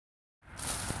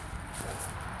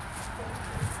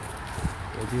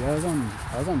dude, I was on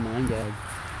 9gag.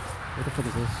 What the fuck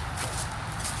is this?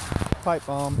 Pipe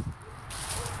bomb.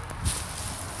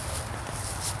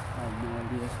 I have no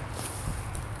idea.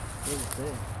 What is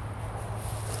this?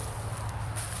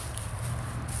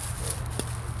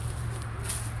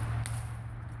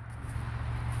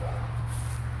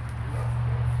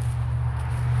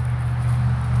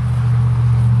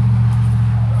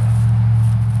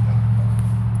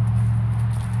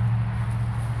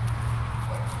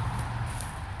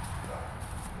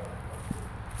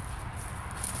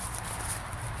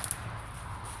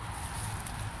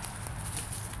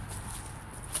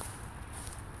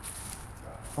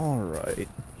 All right,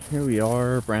 here we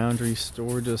are, Boundary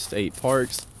Storage State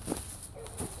Parks.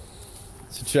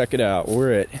 So check it out.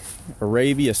 We're at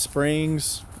Arabia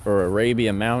Springs or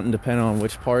Arabia Mountain, depending on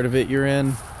which part of it you're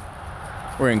in.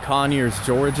 We're in Conyers,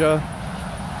 Georgia.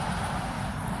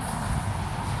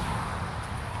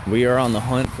 We are on the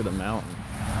hunt for the mountain,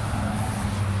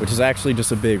 which is actually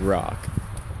just a big rock.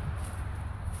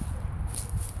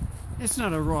 It's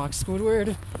not a rock,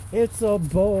 Squidward. It's a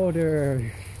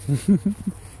boulder.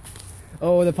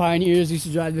 Oh, the pioneers used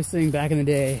to drive this thing back in the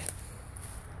day.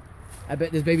 I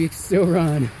bet this baby can still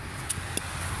run.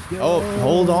 Yo. Oh,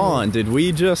 hold on. Did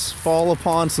we just fall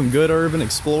upon some good urban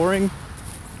exploring? I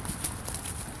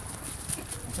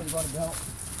thought about a belt.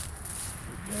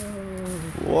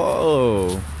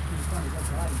 Whoa.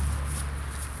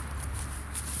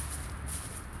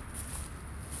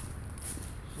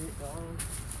 Shit, dog.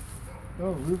 Throw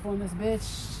a roof on this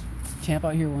bitch. Camp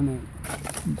out here one night.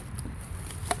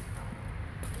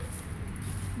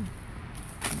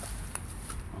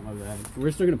 Oh my bad.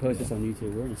 We're still gonna post this on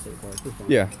YouTube. We're in a state park. We're fine.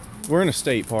 Yeah, we're in a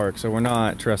state park, so we're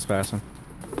not trespassing.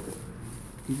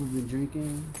 People have been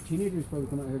drinking. Teenagers probably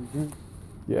come out here to drink.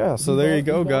 Yeah, so there you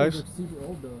go, guys. Look super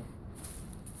old though.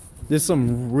 There's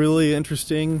some really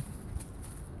interesting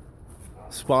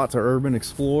spots to urban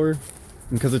explore. And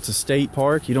because it's a state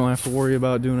park, you don't have to worry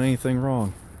about doing anything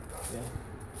wrong. Yeah.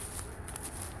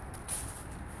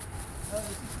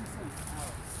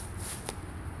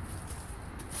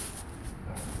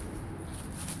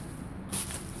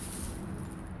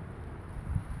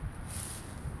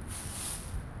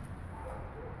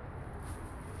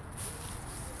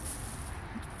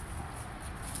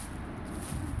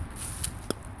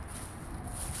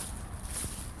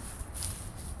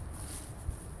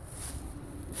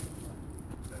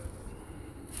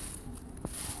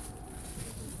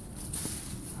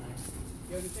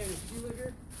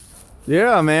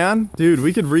 Yeah, man. Dude,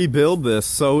 we could rebuild this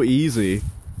so easy. What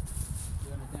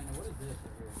is this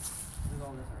right here? What is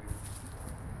all this right here?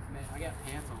 Man, I got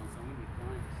pants on, so I'm gonna be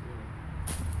fine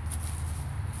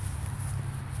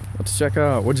still. Let's check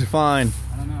out. What'd you find?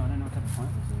 I don't know what type of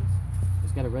plant this is.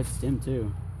 It's got a red stem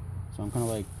too, so I'm kind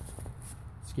of like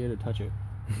scared to touch it.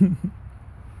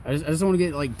 I just don't want to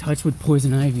get like touched with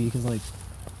poison ivy because like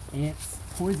ants,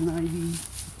 poison ivy,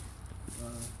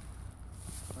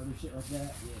 other shit like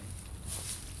that. Yeah.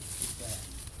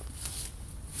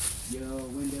 Yo,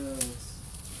 windows.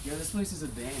 Yo, this place is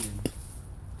abandoned.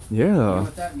 Yeah. You know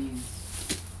what that means?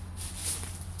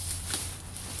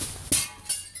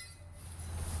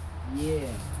 Yeah.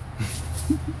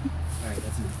 Alright,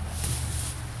 that's enough.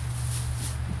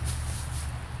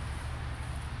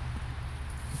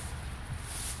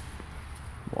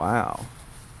 Wow.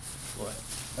 What?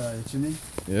 The chimney?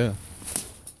 Yeah.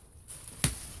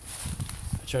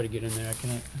 I try to get in there, I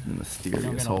can't. Mysterious I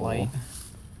don't got a hole. light.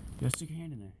 Go stick your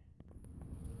hand in there.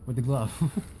 With the glove.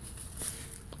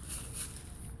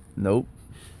 Nope.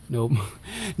 Nope.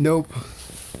 Nope.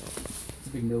 It's a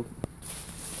big nope.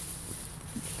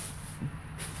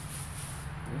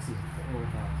 This is a old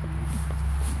house, man.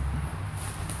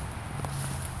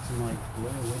 Some like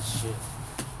Blair Witch shit.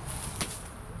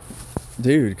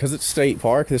 Dude, because it's state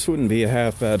park, this wouldn't be a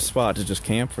half bad spot to just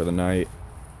camp for the night.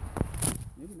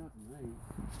 Maybe not tonight.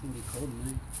 It's gonna be cold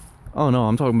tonight. Oh no,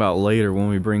 I'm talking about later when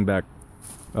we bring back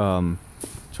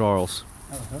Charles.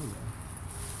 Oh, hell yeah.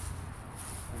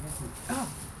 I guess oh,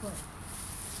 fuck.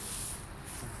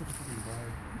 I'm such a fucking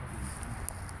bard.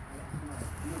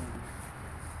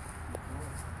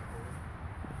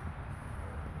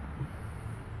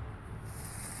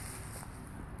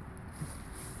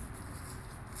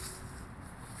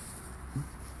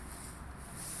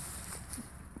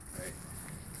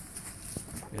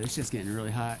 Yeah, this shit's getting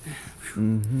really hot.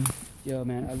 Mm-hmm. Yo,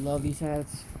 man, I love these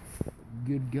hats.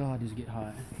 Good God, does it get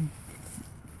hot.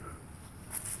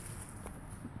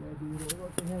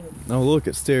 Oh look,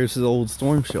 it stares to the old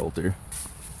storm shelter.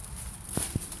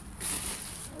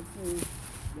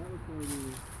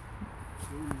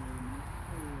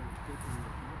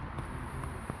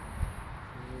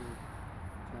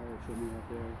 put me up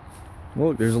there.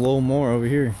 Look, there's a little more over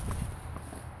here.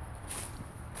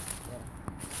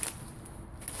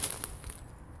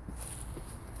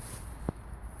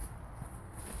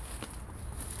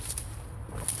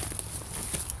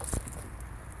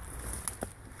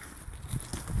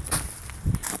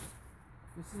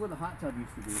 This is where the hot tub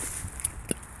used to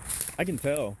be. I can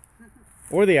tell.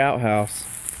 Or the outhouse.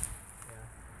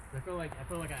 Yeah. I feel like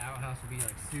an outhouse would be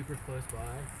like super close by.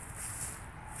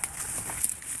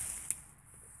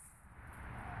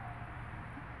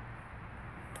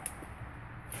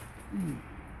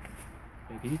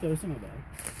 Hey, can you throw some of that?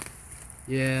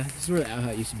 Yeah, this is where the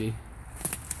outhouse used to be.